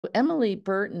Emily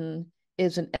Burton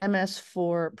is an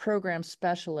MS4 program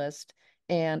specialist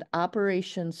and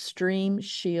Operation Stream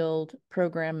Shield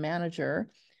program manager,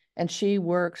 and she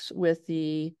works with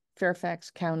the Fairfax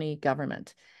County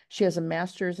government. She has a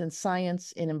master's in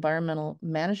science in environmental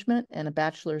management and a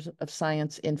bachelor's of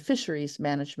science in fisheries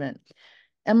management.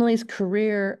 Emily's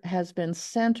career has been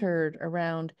centered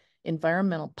around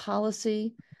environmental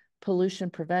policy, pollution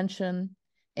prevention,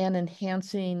 and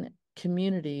enhancing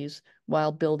communities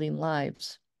while building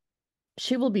lives.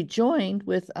 She will be joined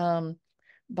with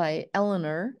by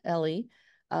Ellie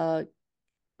uh,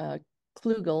 uh,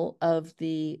 Klugel of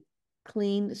the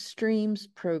Clean Streams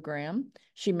program.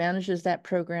 She manages that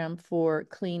program for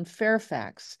Clean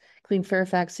Fairfax. Clean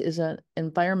Fairfax is an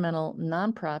environmental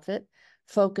nonprofit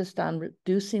focused on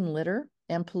reducing litter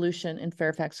and pollution in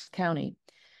Fairfax County.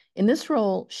 In this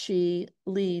role, she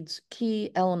leads key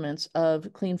elements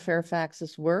of Clean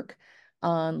Fairfax's work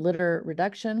on litter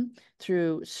reduction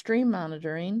through stream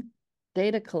monitoring,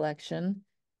 data collection,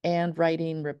 and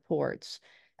writing reports.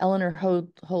 Eleanor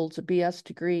holds a BS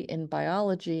degree in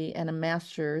biology and a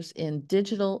master's in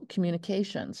digital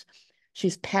communications.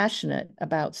 She's passionate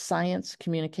about science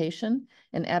communication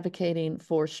and advocating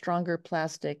for stronger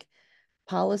plastic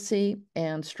policy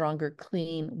and stronger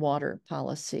clean water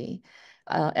policy.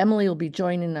 Emily will be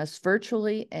joining us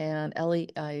virtually, and Ellie,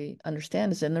 I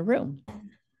understand, is in the room.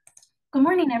 Good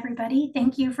morning, everybody.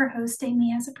 Thank you for hosting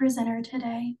me as a presenter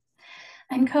today.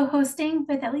 I'm co-hosting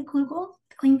with Ellie Klugel,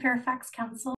 the Clean Fairfax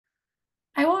Council.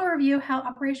 I will review how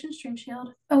Operation Stream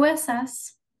Shield,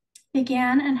 OSS,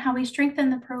 began and how we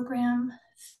strengthened the program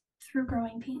through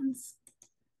growing pains.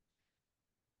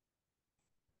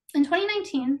 In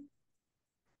 2019,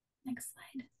 next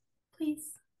slide,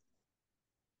 please.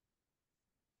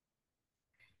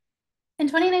 In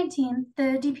 2019,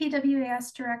 the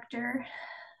DPWAS director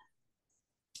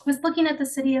was looking at the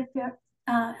city of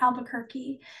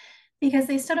Albuquerque because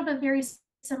they stood up a very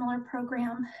similar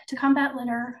program to combat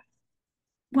litter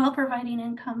while providing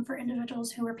income for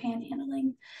individuals who were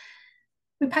panhandling.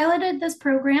 We piloted this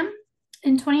program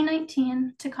in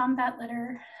 2019 to combat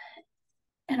litter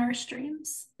in our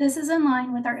streams. This is in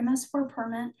line with our MS4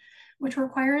 permit, which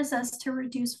requires us to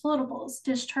reduce floatables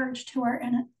discharged to our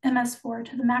MS4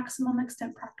 to the maximum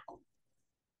extent practical.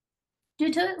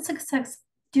 Due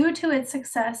to its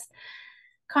success,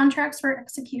 contracts were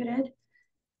executed.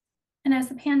 And as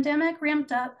the pandemic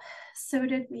ramped up, so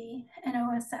did we in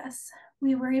OSS.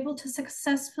 We were able to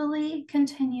successfully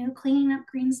continue cleaning up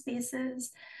green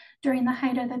spaces during the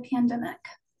height of the pandemic.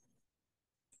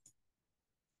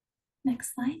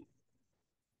 Next slide.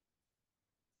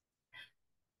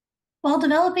 While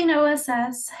developing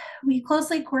OSS, we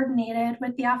closely coordinated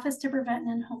with the Office to Prevent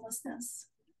and End Homelessness.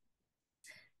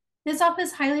 This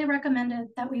office highly recommended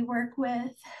that we work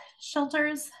with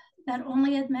shelters that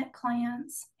only admit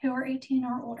clients who are 18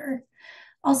 or older,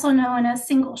 also known as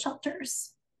single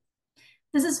shelters.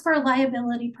 This is for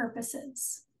liability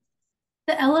purposes.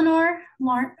 The Eleanor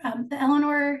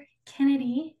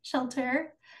Kennedy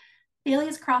Shelter,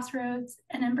 Bailey's Crossroads,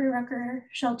 and Embry Rucker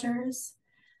shelters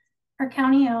are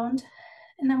county owned.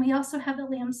 And then we also have the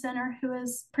Lamb Center, who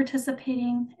is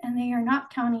participating, and they are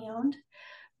not county owned,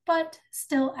 but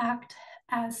still act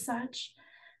as such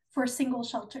for single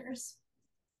shelters.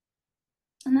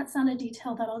 And that's not a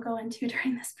detail that I'll go into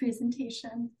during this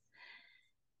presentation.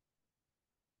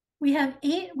 We have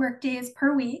 8 workdays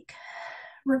per week,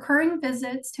 recurring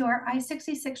visits to our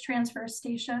I-66 transfer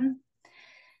station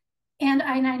and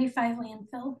I-95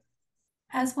 landfill,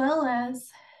 as well as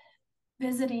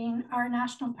visiting our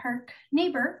national park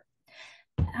neighbor,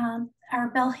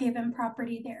 our Bellhaven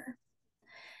property there.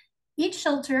 Each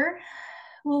shelter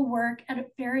will work at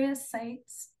various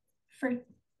sites for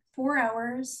 4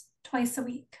 hours twice a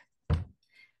week.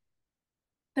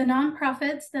 The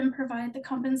nonprofits then provide the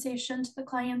compensation to the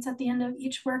clients at the end of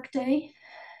each workday.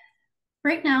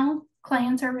 Right now,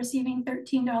 clients are receiving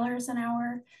 $13 an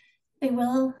hour. They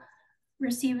will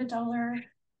receive a $1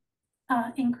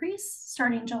 increase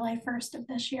starting July 1st of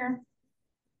this year.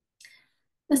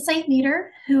 The site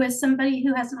leader, who is somebody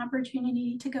who has an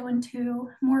opportunity to go into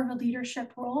more of a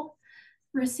leadership role,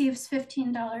 receives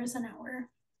 $15 an hour.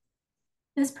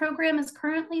 This program is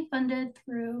currently funded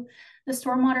through the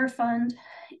Stormwater Fund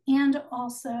and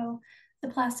also the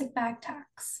plastic bag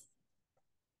tax.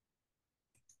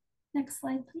 Next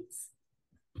slide, please.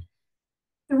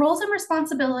 The roles and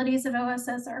responsibilities of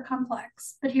OSS are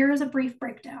complex, but here is a brief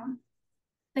breakdown.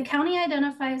 The county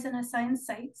identifies and assigns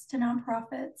sites to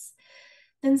nonprofits,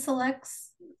 then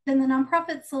the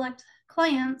nonprofits select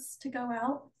clients to go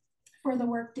out for the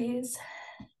work days.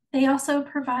 They also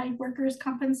provide workers'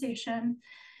 compensation,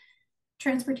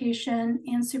 transportation,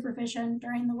 and supervision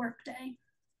during the workday.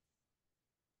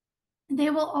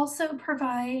 They will also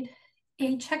provide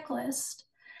a checklist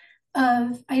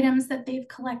of items that they've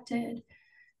collected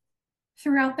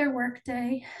throughout their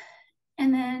workday.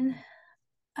 And then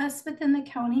us within the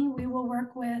county, we will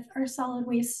work with our solid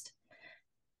waste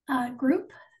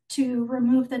group to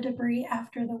remove the debris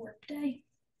after the workday.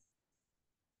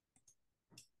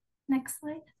 Next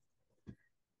slide.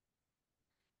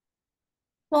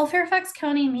 While Fairfax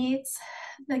County meets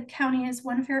the county's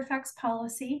One Fairfax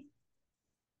policy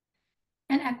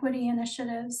and equity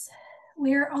initiatives,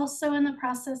 we are also in the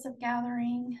process of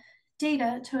gathering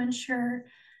data to ensure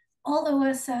all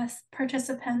OSS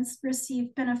participants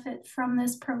receive benefit from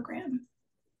this program.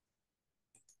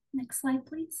 Next slide,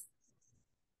 please.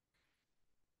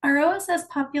 Our OSS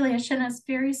population is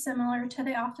very similar to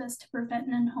the Office to Prevent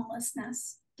and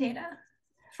Homelessness data.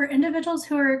 For individuals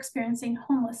who are experiencing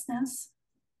homelessness,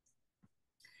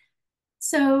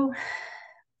 so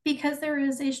because there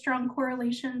is a strong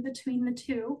correlation between the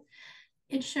two,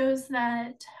 it shows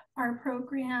that our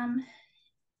program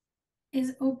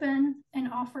is open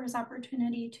and offers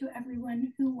opportunity to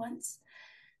everyone who wants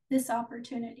this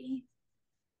opportunity.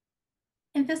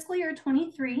 In fiscal year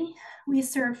 23, we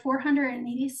served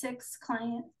 486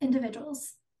 client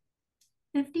individuals.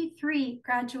 53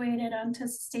 graduated onto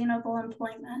sustainable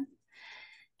employment,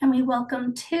 and we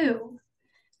welcomed 2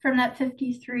 from that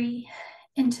 53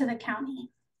 into the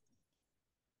county.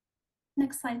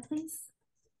 Next slide, please.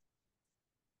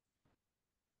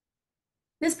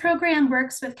 This program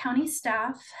works with county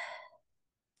staff,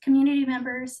 community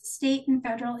members, state and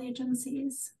federal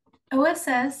agencies.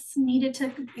 OSS needed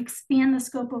to expand the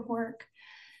scope of work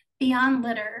beyond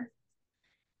litter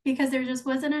because there just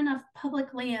wasn't enough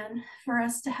public land for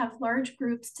us to have large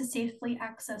groups to safely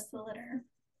access the litter.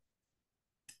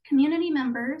 Community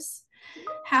members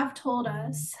have told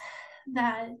us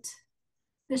that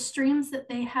the streams that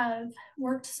they have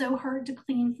worked so hard to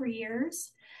clean for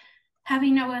years,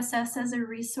 having OSS as a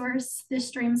resource, the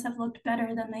streams have looked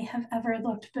better than they have ever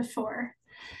looked before,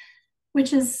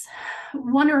 which is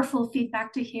wonderful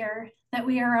feedback to hear that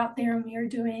we are out there and we are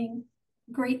doing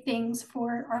great things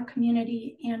for our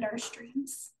community and our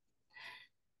streams.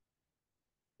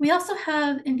 We also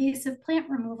have invasive plant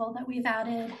removal that we've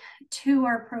added to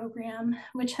our program,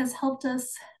 which has helped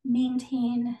us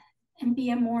maintain and be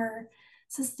a more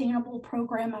sustainable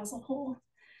program as a whole.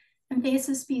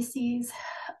 Invasive species,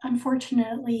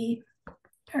 unfortunately,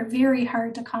 are very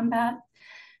hard to combat,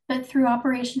 but through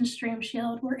Operation Stream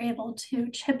Shield, we're able to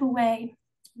chip away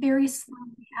very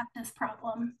slowly at this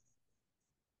problem.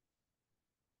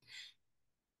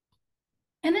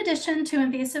 In addition to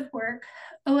invasive work,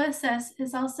 OSS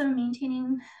is also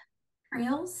maintaining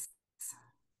trails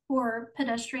for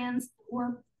pedestrians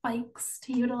or bikes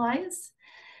to utilize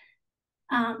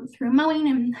through mowing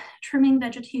and trimming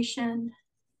vegetation.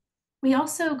 We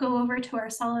also go over to our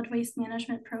solid waste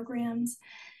management programs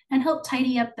and help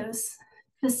tidy up those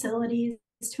facilities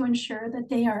to ensure that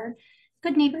they are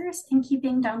good neighbors and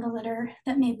keeping down the litter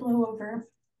that may blow over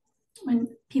when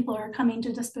people are coming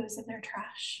to dispose of their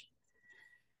trash.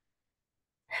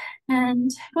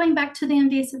 And going back to the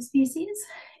invasive species,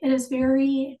 it is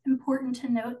very important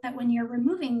to note that when you're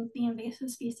removing the invasive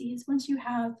species, once you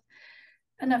have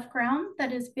enough ground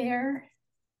that is bare,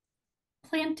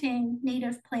 planting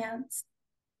native plants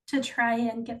to try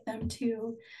and get them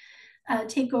to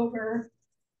take over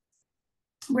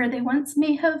where they once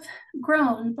may have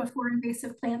grown before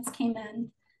invasive plants came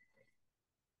in.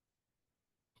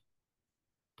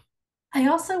 I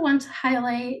also want to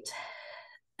highlight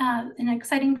an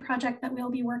exciting project that we'll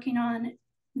be working on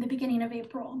the beginning of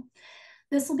April.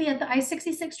 This will be at the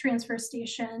I-66 transfer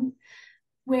station,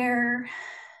 where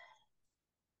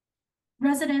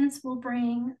residents will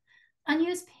bring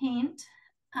unused paint,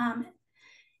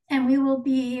 and we will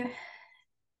be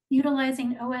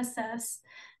utilizing OSS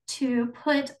to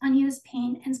put unused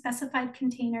paint in specified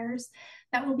containers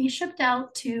that will be shipped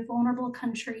out to vulnerable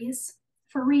countries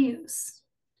for reuse.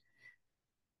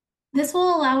 This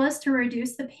will allow us to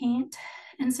reduce the paint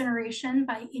incineration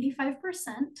by 85%,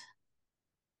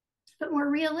 but more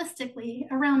realistically,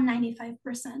 around 95%.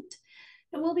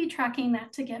 But we'll be tracking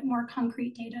that to get more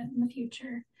concrete data in the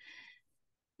future.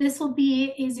 This will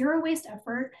be a zero waste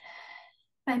effort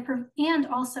and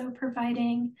also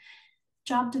providing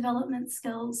job development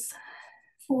skills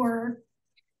for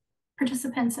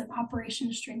participants of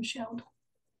Operation Stream Shield.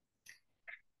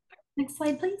 Next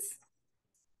slide, please.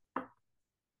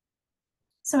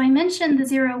 So I mentioned the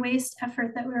zero waste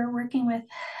effort that we were working with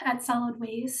at Solid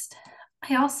Waste.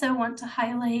 I also want to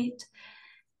highlight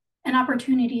an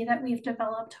opportunity that we've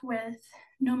developed with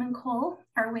Noman Coal,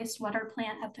 our wastewater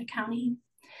plant at the county.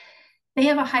 They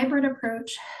have a hybrid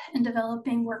approach in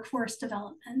developing workforce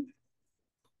development.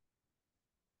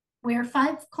 We are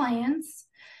 5 clients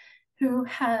who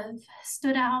have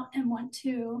stood out and want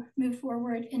to move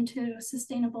forward into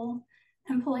sustainable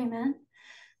employment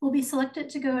will be selected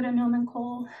to go to Noman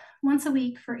Coal once a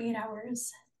week for 8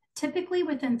 hours, typically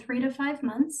within 3 to 5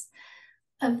 months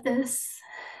of this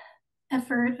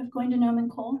effort of going to Noman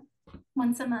Coal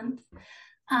once a month.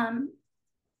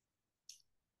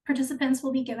 Participants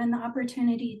will be given the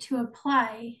opportunity to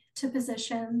apply to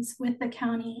positions with the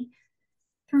county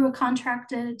through a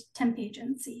contracted temp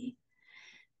agency.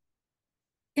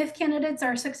 If candidates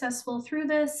are successful through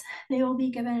this, they will be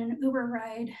given an Uber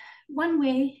ride one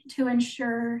way to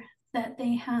ensure that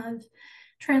they have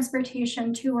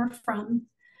transportation to or from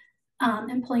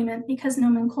employment, because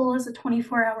Noman Coal is a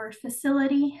 24-hour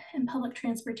facility and public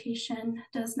transportation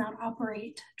does not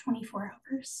operate 24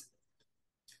 hours.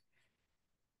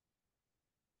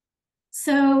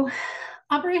 So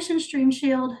Operation Stream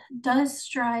Shield does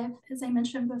strive, as I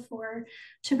mentioned before,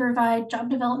 to provide job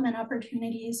development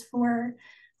opportunities for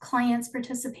clients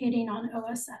participating on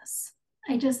OSS.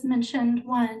 I just mentioned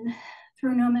one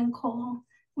through Noman Coal.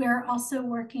 We're also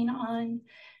working on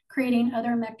creating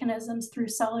other mechanisms through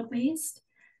solid waste.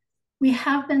 We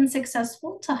have been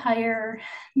successful to hire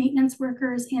maintenance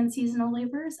workers and seasonal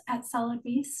laborers at solid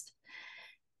waste.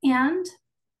 And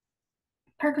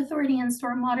Park Authority and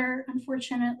Stormwater,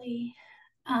 unfortunately,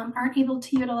 aren't able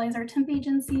to utilize our temp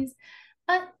agencies,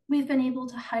 but we've been able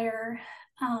to hire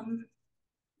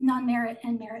non-merit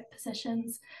and merit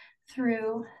positions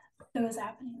through those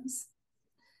avenues.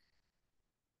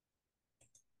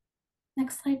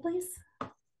 Next slide, please.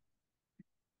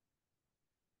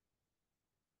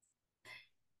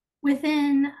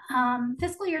 Within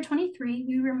fiscal year 23,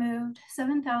 we removed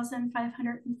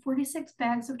 7,546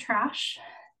 bags of trash,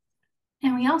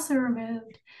 and we also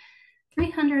removed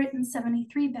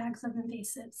 373 bags of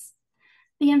invasives.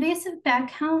 The invasive bag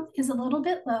count is a little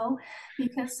bit low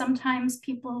because sometimes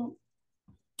people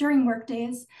during work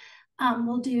days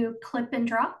will do clip and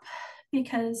drop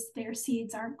because their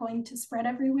seeds aren't going to spread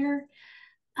everywhere.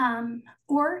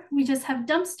 Or we just have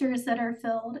dumpsters that are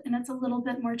filled and it's a little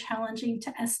bit more challenging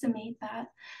to estimate that,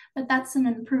 but that's an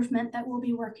improvement that we'll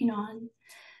be working on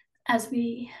as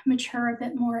we mature a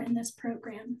bit more in this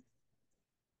program.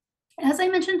 As I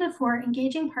mentioned before,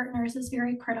 engaging partners is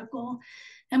very critical,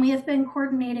 and we have been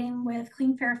coordinating with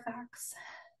Clean Fairfax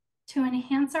to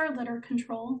enhance our litter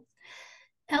control.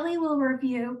 Ellie will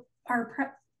review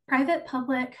our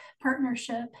private-public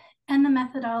partnership and the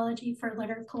methodology for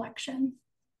litter collection.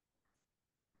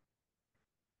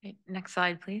 Okay, next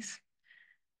slide, please.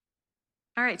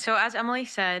 All right, so as Emily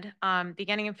said,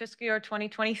 beginning in fiscal year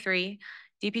 2023,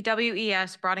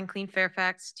 DPWES brought in Clean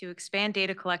Fairfax to expand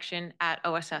data collection at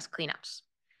OSS cleanups.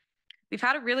 We've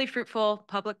had a really fruitful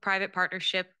public-private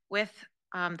partnership with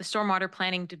the Stormwater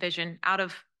Planning Division out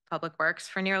of Public Works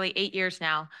for nearly 8 years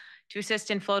now to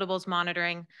assist in floatables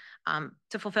monitoring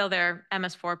to fulfill their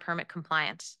MS4 permit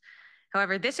compliance.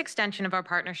 However, this extension of our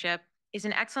partnership is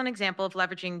an excellent example of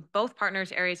leveraging both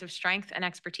partners' areas of strength and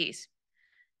expertise.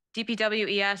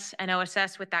 DPWES and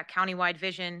OSS with that countywide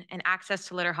vision and access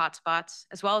to litter hotspots,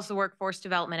 as well as the workforce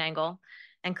development angle,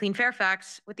 and Clean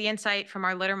Fairfax with the insight from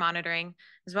our litter monitoring,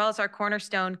 as well as our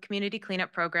cornerstone community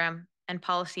cleanup program and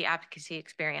policy advocacy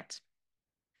experience.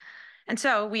 And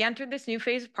so we entered this new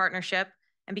phase of partnership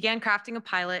and began crafting a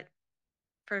pilot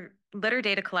for litter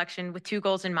data collection with 2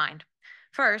 goals in mind.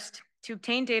 First, to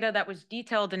obtain data that was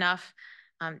detailed enough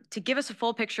to give us a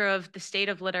full picture of the state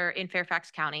of litter in Fairfax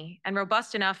County and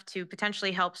robust enough to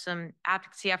potentially help some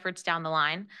advocacy efforts down the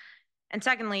line. And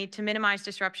secondly, to minimize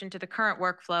disruption to the current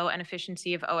workflow and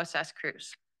efficiency of OSS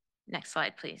crews. Next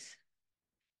slide, please.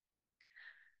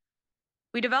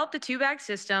 We developed a 2-bag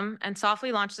system and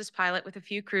softly launched this pilot with a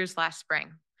few crews last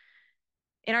spring.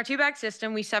 In our 2-bag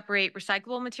system, we separate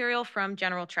recyclable material from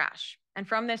general trash. And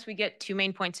from this, we get 2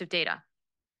 main points of data.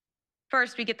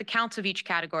 First, we get the counts of each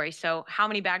category. So how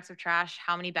many bags of trash,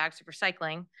 how many bags of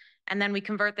recycling, and then we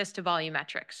convert this to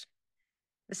volumetrics.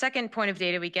 The second point of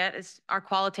data we get is our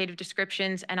qualitative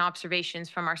descriptions and observations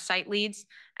from our site leads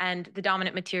and the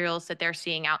dominant materials that they're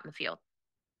seeing out in the field.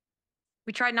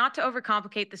 We tried not to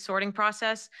overcomplicate the sorting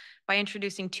process by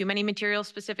introducing too many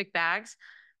material-specific bags,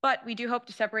 but we do hope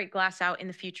to separate glass out in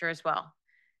the future as well.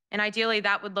 And ideally,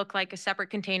 that would look like a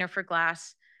separate container for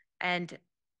glass, and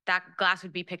that glass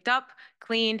would be picked up,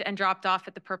 cleaned, and dropped off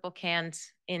at the purple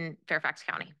cans in Fairfax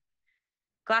County.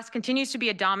 Glass continues to be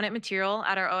a dominant material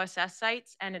at our OSS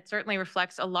sites, and it certainly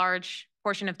reflects a large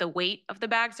portion of the weight of the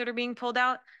bags that are being pulled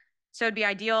out. So it'd be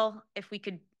ideal if we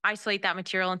could isolate that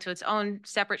material into its own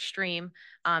separate stream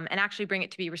and actually bring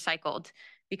it to be recycled,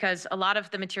 because a lot of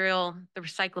the material, the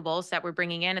recyclables that we're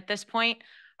bringing in at this point,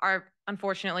 are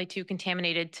unfortunately too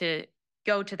contaminated to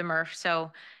go to the MRF.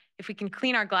 So if we can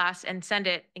clean our glass and send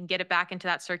it and get it back into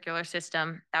that circular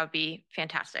system, that would be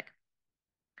fantastic.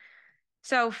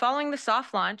 So following the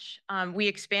soft launch, we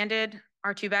expanded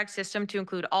our two-bag system to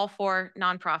include all 4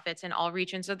 nonprofits in all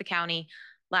regions of the county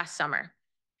last summer.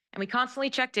 And we constantly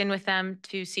checked in with them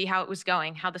to see how it was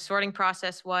going, how the sorting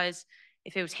process was,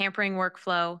 if it was hampering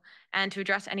workflow, and to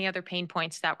address any other pain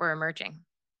points that were emerging.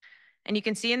 And you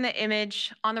can see in the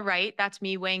image on the right, that's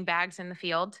me weighing bags in the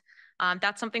field.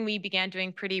 That's something we began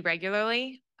doing pretty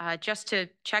regularly, just to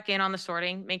check in on the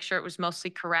sorting, make sure it was mostly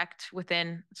correct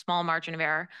within a small margin of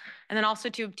error, and then also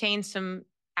to obtain some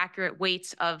accurate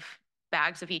weights of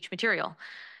bags of each material.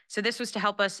 So this was to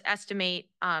help us estimate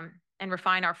and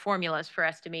refine our formulas for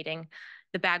estimating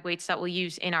the bag weights that we'll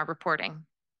use in our reporting,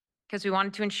 because we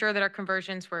wanted to ensure that our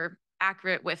conversions were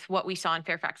accurate with what we saw in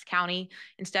Fairfax County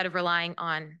instead of relying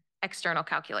on external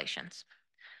calculations.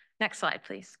 Next slide,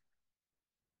 please.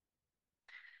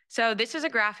 So this is a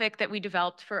graphic that we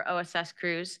developed for OSS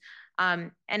crews,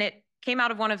 and it came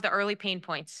out of one of the early pain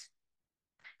points,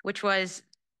 which was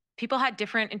people had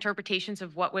different interpretations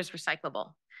of what was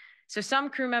recyclable. So some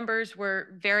crew members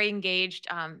were very engaged,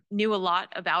 knew a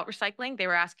lot about recycling. They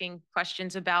were asking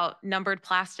questions about numbered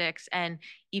plastics and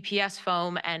EPS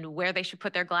foam and where they should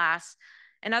put their glass.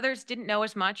 And others didn't know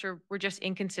as much or were just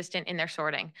inconsistent in their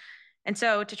sorting. And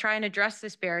so to try and address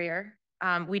this barrier,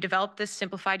 we developed this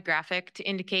simplified graphic to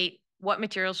indicate what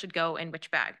materials should go in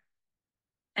which bag.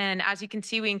 And as you can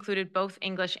see, we included both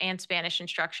English and Spanish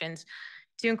instructions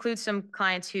to include some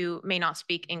clients who may not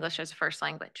speak English as a first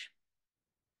language.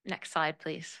 Next slide,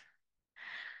 please.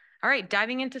 All right,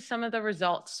 diving into some of the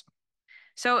results.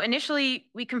 So initially,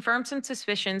 we confirmed some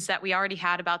suspicions that we already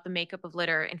had about the makeup of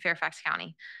litter in Fairfax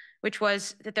County, which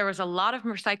was that there was a lot of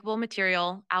recyclable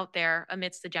material out there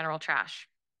amidst the general trash.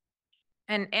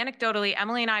 And anecdotally,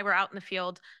 Emily and I were out in the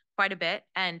field quite a bit,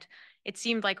 and it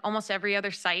seemed like almost every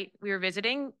other site we were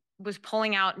visiting was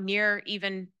pulling out near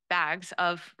even bags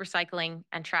of recycling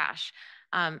and trash.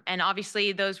 And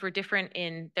obviously, those were different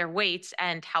in their weights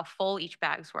and how full each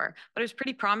bags were. But it was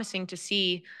pretty promising to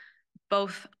see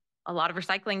both a lot of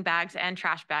recycling bags and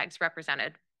trash bags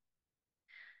represented.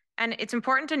 And it's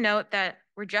important to note that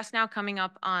we're just now coming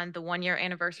up on the 1-year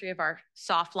anniversary of our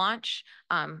soft launch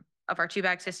of our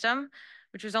two-bag system,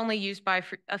 which was only used by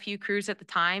a few crews at the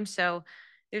time. So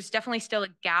there's definitely still a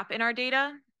gap in our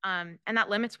data, and that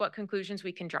limits what conclusions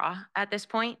we can draw at this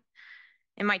point.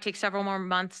 It might take several more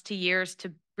months to years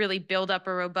to really build up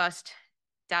a robust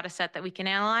data set that we can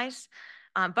analyze.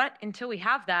 But until we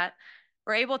have that,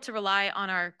 we're able to rely on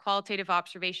our qualitative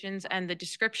observations and the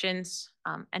descriptions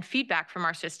and feedback from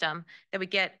our system that we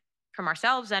get from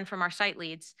ourselves and from our site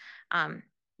leads,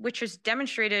 which has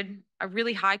demonstrated a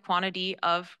really high quantity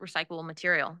of recyclable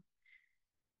material.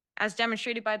 As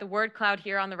demonstrated by the word cloud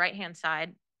here on the right-hand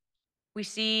side, we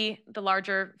see the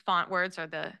larger font words are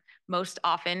the most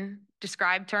often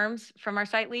described terms from our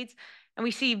site leads. And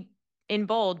we see in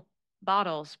bold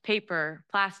bottles, paper,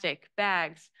 plastic,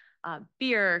 bags,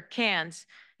 beer, cans,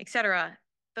 etc.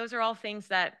 Those are all things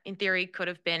that in theory could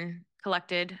have been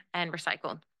collected and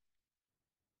recycled.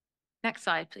 Next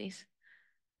slide, please.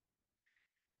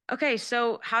 Okay,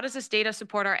 so how does this data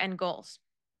support our end goals?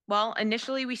 Well,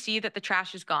 initially we see that the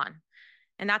trash is gone,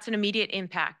 and that's an immediate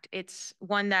impact. It's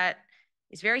one that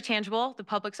is very tangible. The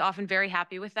public's often very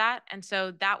happy with that, and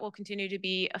so that will continue to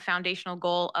be a foundational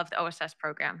goal of the OSS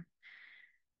program.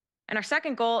 And our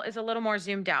second goal is a little more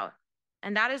zoomed out,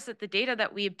 and that is that the data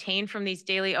that we obtain from these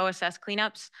daily OSS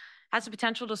cleanups has the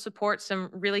potential to support some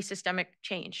really systemic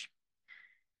change.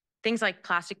 Things like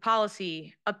plastic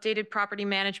policy, updated property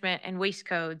management and waste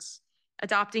codes,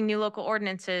 adopting new local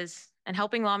ordinances, and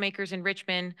helping lawmakers in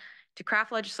Richmond to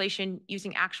craft legislation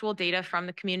using actual data from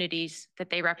the communities that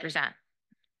they represent.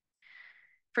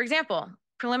 For example,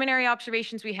 preliminary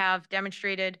observations we have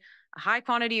demonstrated a high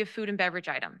quantity of food and beverage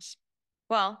items.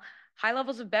 Well, high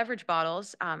levels of beverage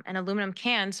bottles and aluminum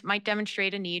cans might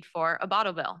demonstrate a need for a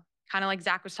bottle bill, kind of like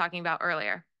Zach was talking about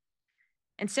earlier.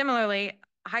 And similarly,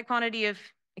 a high quantity of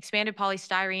expanded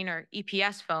polystyrene or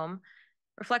EPS foam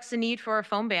reflects the need for a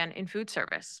foam ban in food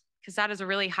service, because that is a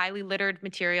really highly littered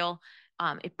material.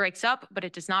 It breaks up, but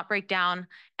it does not break down,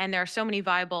 and there are so many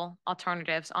viable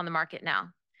alternatives on the market now.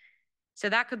 So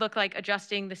that could look like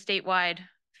adjusting the statewide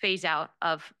phase out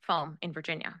of foam in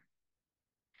Virginia.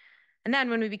 And then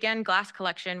when we begin glass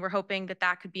collection, we're hoping that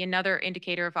that could be another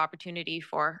indicator of opportunity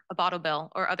for a bottle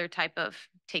bill or other type of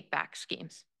take back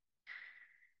schemes.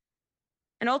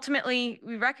 And ultimately,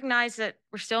 we recognize that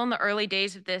we're still in the early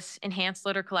days of this enhanced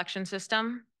litter collection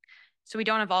system. So we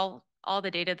don't have all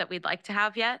the data that we'd like to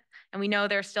have yet. And we know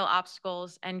there are still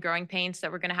obstacles and growing pains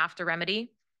that we're going to have to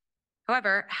remedy.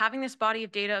 However, having this body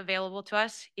of data available to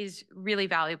us is really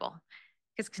valuable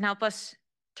because it can help us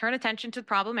turn attention to the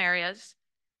problem areas,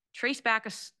 trace back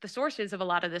the sources of a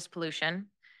lot of this pollution,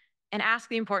 and ask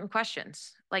the important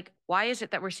questions like, why is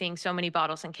it that we're seeing so many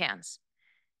bottles and cans?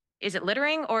 Is it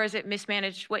littering or is it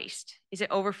mismanaged waste? Is it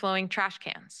overflowing trash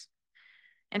cans?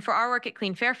 And for our work at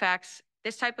Clean Fairfax,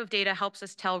 this type of data helps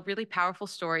us tell really powerful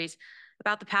stories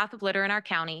about the path of litter in our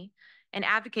county and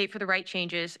advocate for the right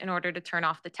changes in order to turn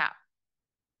off the tap.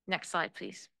 Next slide,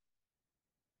 please.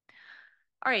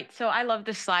 All right, so I love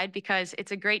this slide because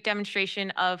it's a great demonstration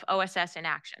of OSS in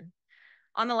action.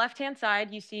 On the left-hand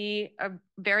side, you see a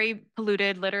very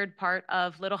polluted, littered part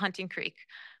of Little Hunting Creek,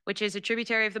 which is a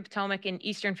tributary of the Potomac in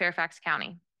eastern Fairfax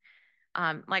County.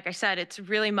 Like I said, it's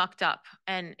really mucked up.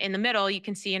 And in the middle, you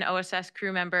can see an OSS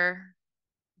crew member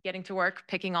getting to work,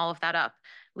 picking all of that up,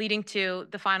 leading to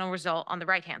the final result on the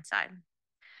right-hand side.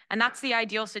 And that's the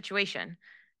ideal situation.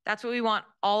 That's what we want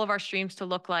all of our streams to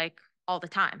look like all the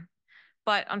time.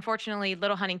 But unfortunately,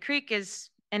 Little Hunting Creek is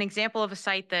an example of a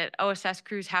site that OSS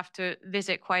crews have to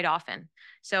visit quite often.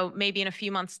 So maybe in a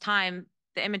few months' time,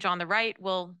 the image on the right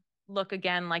will look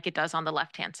again like it does on the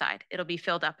left-hand side. It'll be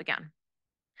filled up again.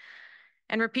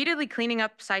 And repeatedly cleaning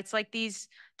up sites like these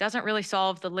doesn't really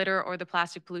solve the litter or the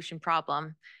plastic pollution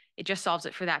problem. It just solves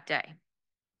it for that day.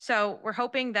 So we're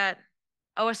hoping that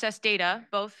OSS data,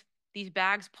 both these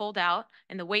bags pulled out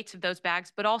and the weights of those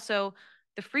bags, but also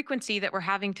the frequency that we're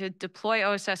having to deploy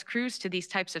OSS crews to these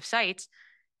types of sites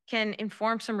can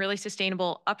inform some really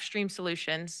sustainable upstream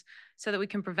solutions so that we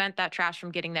can prevent that trash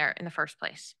from getting there in the first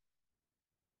place.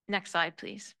 Next slide,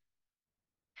 please.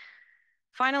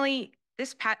 Finally,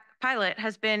 this pilot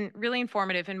has been really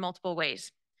informative in multiple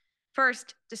ways.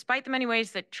 First, despite the many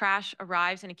ways that trash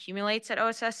arrives and accumulates at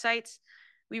OSS sites,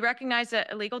 we recognize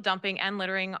that illegal dumping and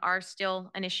littering are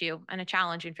still an issue and a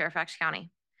challenge in Fairfax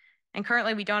County. And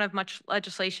currently, we don't have much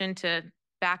legislation to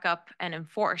back up and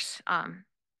enforce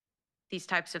these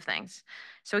types of things.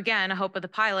 So again, a hope of the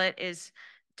pilot is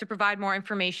to provide more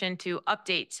information to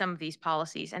update some of these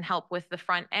policies and help with the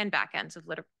front and back ends of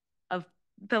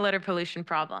the litter pollution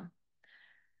problem.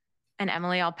 And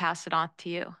Emily, I'll pass it on to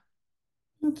you.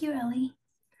 Thank you, Ellie.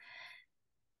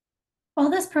 While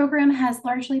this program has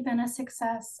largely been a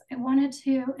success, I wanted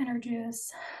to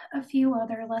introduce a few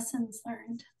other lessons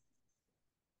learned.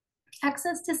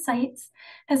 Access to sites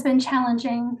has been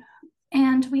challenging,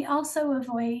 and we also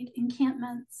avoid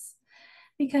encampments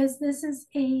because this is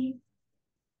a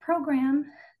program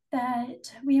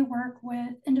that we work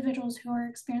with individuals who are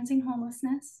experiencing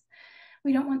homelessness.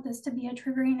 We don't want this to be a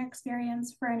triggering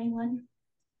experience for anyone.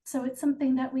 So it's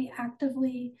something that we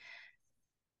actively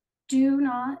do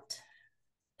not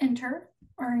enter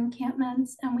our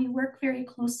encampments, and we work very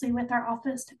closely with our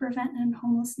office to prevent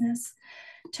homelessness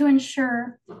to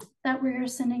ensure that we're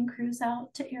sending crews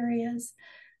out to areas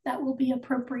that will be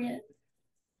appropriate.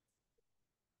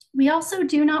 We also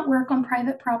do not work on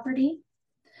private property,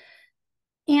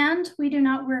 and we do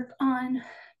not work on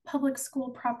public school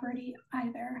property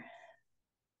either,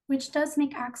 which does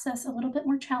make access a little bit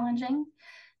more challenging,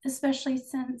 especially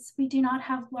since we do not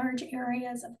have large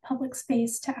areas of public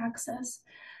space to access.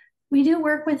 We do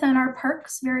work within our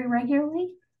parks very regularly.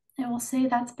 I will say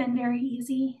that's been very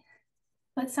easy,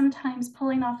 but sometimes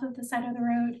pulling off of the side of the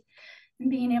road and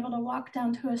being able to walk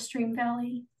down to a stream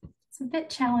valley, it's a bit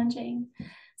challenging.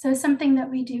 So something that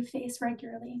we do face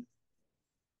regularly.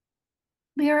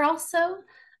 We are also,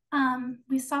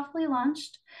 we softly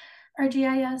launched our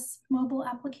GIS mobile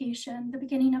application the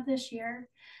beginning of this year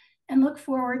and look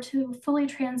forward to fully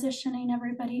transitioning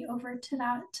everybody over to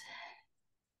that,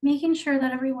 making sure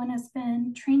that everyone has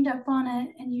been trained up on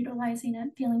it and utilizing it,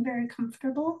 feeling very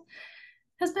comfortable,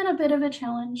 has been a bit of a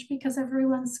challenge because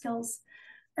everyone's skills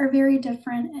are very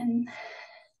different in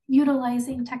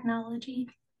utilizing technology.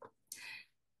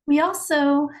 We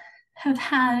also have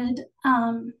had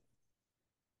some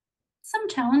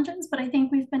challenges, but I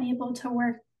think we've been able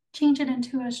to change it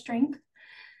into a strength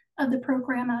of the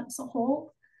program as a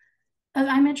whole.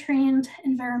 I'm a trained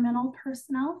environmental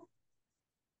personnel,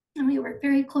 and we work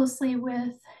very closely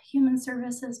with human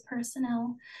services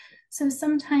personnel. So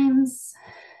sometimes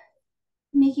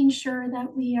making sure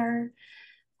that we are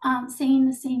saying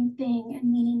the same thing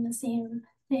and meaning the same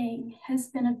thing has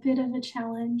been a bit of a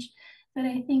challenge. But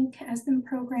I think as the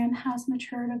program has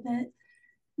matured a bit,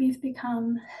 we've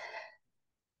become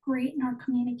great in our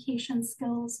communication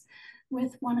skills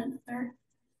with one another.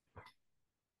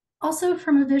 Also,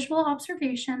 from a visual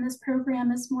observation, this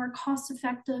program is more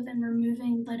cost-effective in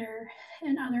removing litter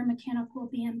and other mechanical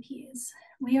BMPs.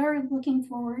 We are looking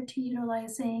forward to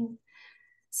utilizing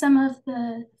some of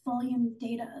the volume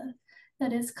data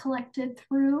that is collected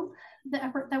through the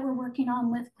effort that we're working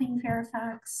on with Clean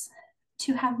Fairfax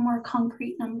to have more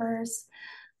concrete numbers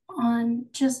on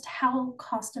just how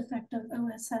cost-effective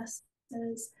OSS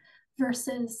is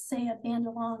versus, say, a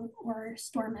Bandalong or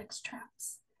Stormix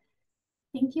traps.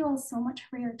 Thank you all so much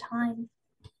for your time.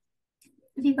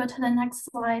 If you go to the next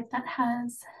slide, that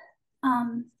has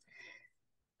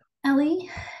Ellie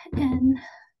and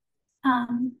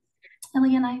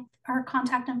Ellie and I, our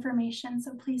contact information,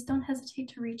 so please don't hesitate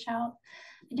to reach out.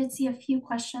 I did see a few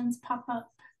questions pop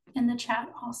up in the chat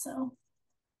also.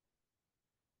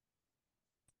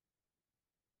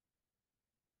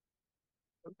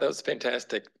 That was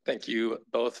fantastic. Thank you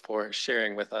both for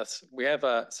sharing with us. We have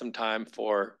some time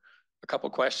for a couple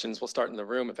questions. We'll start in the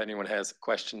room if anyone has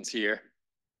questions here.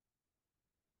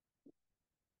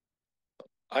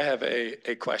 I have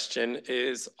a question.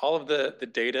 Is all of the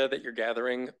data that you're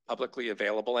gathering publicly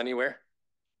available anywhere?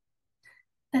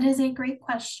 That is a great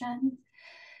question.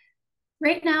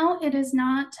 Right now, it is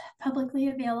not publicly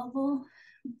available,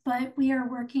 but we are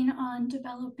working on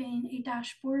developing a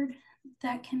dashboard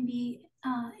that can be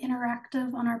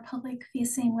interactive on our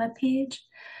public-facing webpage.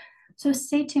 So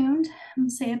stay tuned. I'm gonna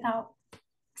say about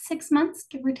 6 months,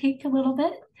 give or take a little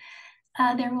bit.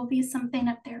 There will be something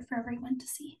up there for everyone to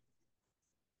see.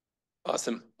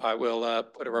 Awesome. I will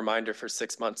put a reminder for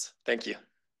 6 months. Thank you.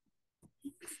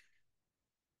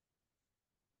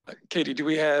 Katie, do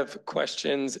we have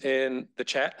questions in the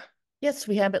chat? Yes,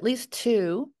 we have at least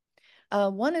two.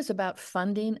 One is about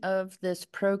funding of this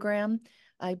program.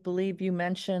 I believe you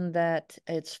mentioned that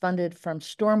it's funded from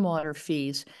stormwater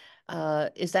fees.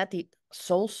 Is that the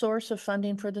sole source of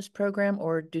funding for this program,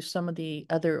 or do some of the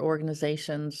other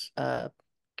organizations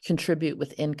contribute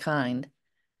with in-kind?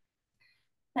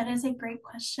 That is a great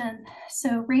question.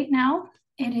 So right now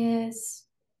it is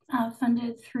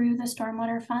funded through the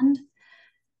Stormwater Fund.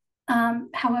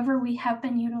 However, we have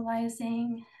been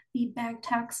utilizing the bag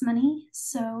tax money.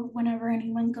 So whenever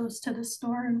anyone goes to the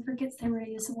store and forgets their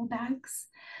reusable bags,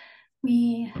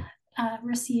 we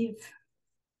receive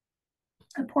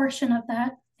a portion of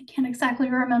that. I can't exactly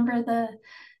remember the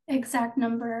exact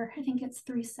number. I think it's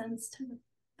 3 cents to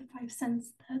the 5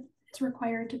 cents that is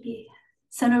required to be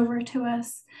sent over to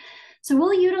us. So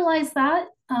we'll utilize that.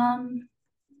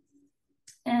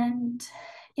 And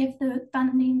if the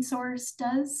funding source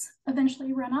does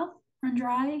eventually run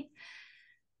dry,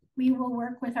 we will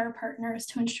work with our partners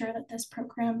to ensure that this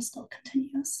program still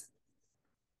continues.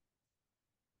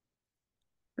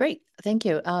 Great, thank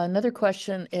you. Another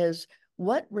question is,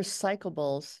 what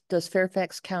recyclables does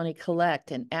Fairfax County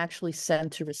collect and actually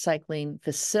send to recycling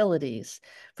facilities?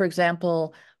 For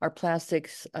example, our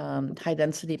plastics, high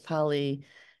density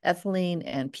polyethylene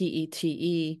and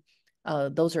PETE,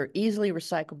 those are easily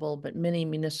recyclable, but many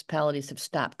municipalities have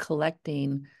stopped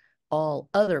collecting all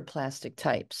other plastic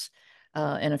types.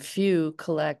 And a few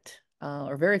collect,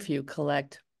 or very few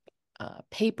collect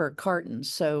paper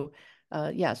cartons. So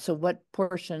yeah, so what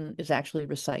portion is actually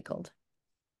recycled?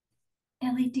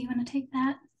 Ellie, do you want to take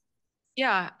that?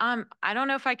 Yeah, I don't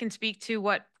know if I can speak to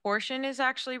what portion is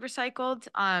actually recycled,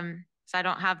 so I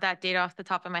don't have that data off the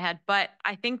top of my head. But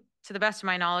I think, to the best of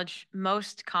my knowledge,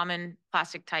 most common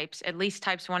plastic types, at least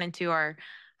types 1 and 2, are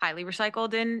highly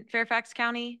recycled in Fairfax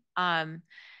County.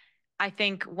 I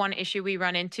think one issue we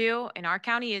run into in our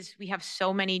county is we have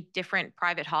so many different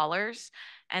private haulers,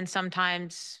 and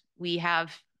sometimes we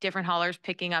have different haulers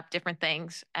picking up different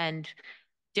things and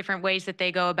different ways that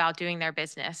they go about doing their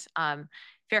business.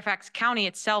 Fairfax County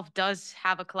itself does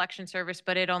have a collection service,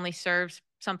 but it only serves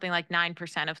something like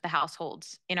 9% of the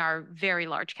households in our very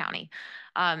large county.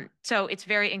 So it's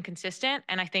very inconsistent.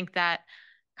 And I think that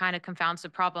kind of confounds the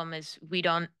problem, is we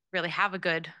don't really have a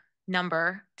good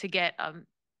number to get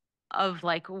of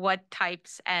like what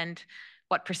types and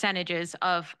what percentages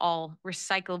of all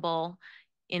recyclable,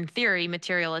 in theory,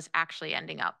 material is actually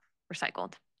ending up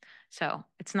recycled. So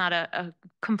it's not a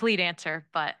complete answer,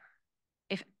 but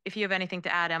if you have anything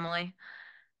to add, Emily.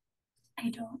 I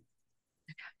don't.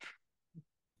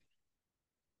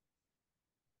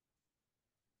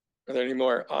 Are there any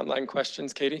more online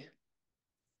questions, Katie?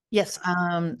 Yes,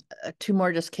 two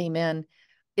more just came in.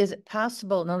 Is it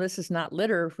possible, no, this is not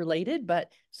litter related,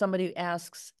 but somebody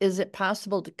asks, is it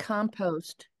possible to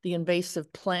compost the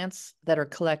invasive plants that are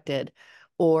collected?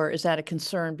 Or is that a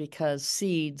concern because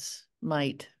seeds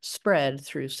might spread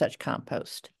through such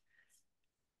compost?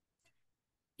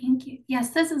 Thank you.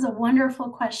 Yes, this is a wonderful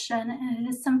question, and it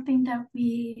is something that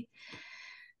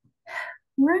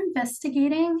we're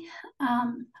investigating.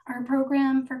 Our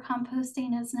program for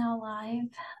composting is now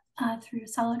live through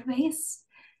solid waste,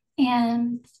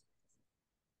 and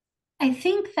I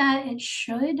think that it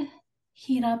should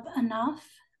heat up enough,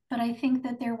 but I think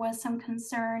that there was some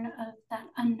concern of that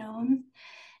unknown.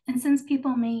 And since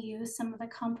people may use some of the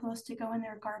compost to go in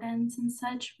their gardens and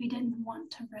such, we didn't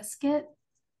want to risk it,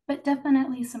 but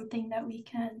definitely something that we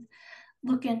can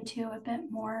look into a bit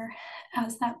more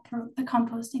as the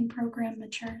composting program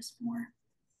matures more.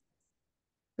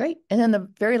 Great. And then the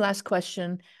very last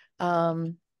question,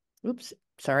 oops,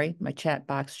 sorry, my chat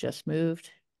box just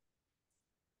moved.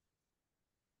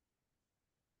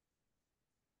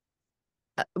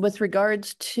 With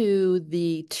regards to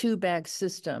the 2-bag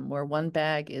system, where 1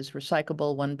 bag is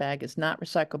recyclable, 1 bag is not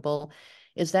recyclable,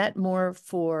 is that more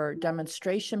for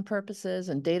demonstration purposes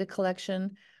and data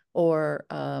collection, or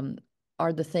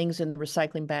are the things in the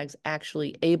recycling bags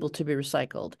actually able to be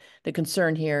recycled? The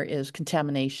concern here is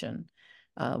contamination,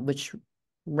 which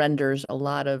renders a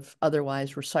lot of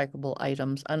otherwise recyclable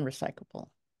items unrecyclable.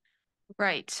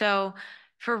 Right. So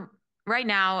for right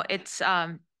now, it's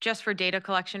just for data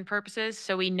collection purposes.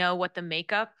 So we know what the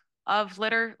makeup of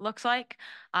litter looks like.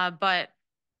 But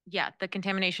yeah, the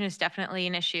contamination is definitely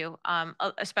an issue,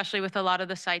 especially with a lot of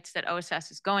the sites that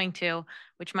OSS is going to,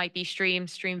 which might be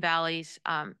streams, stream valleys.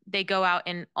 They go out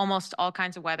in almost all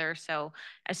kinds of weather. So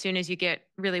as soon as you get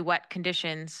really wet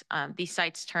conditions, these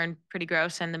sites turn pretty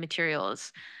gross and the material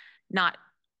is not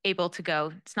able to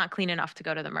go. It's not clean enough to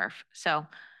go to the MRF. So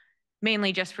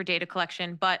mainly just for data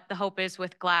collection, but the hope is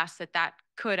with glass that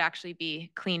could actually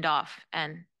be cleaned off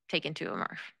and taken to a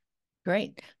MRF.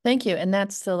 Great. Thank you. And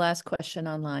that's the last question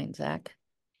online, Zach.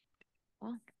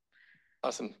 Well,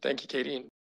 Awesome. Thank you, Katie.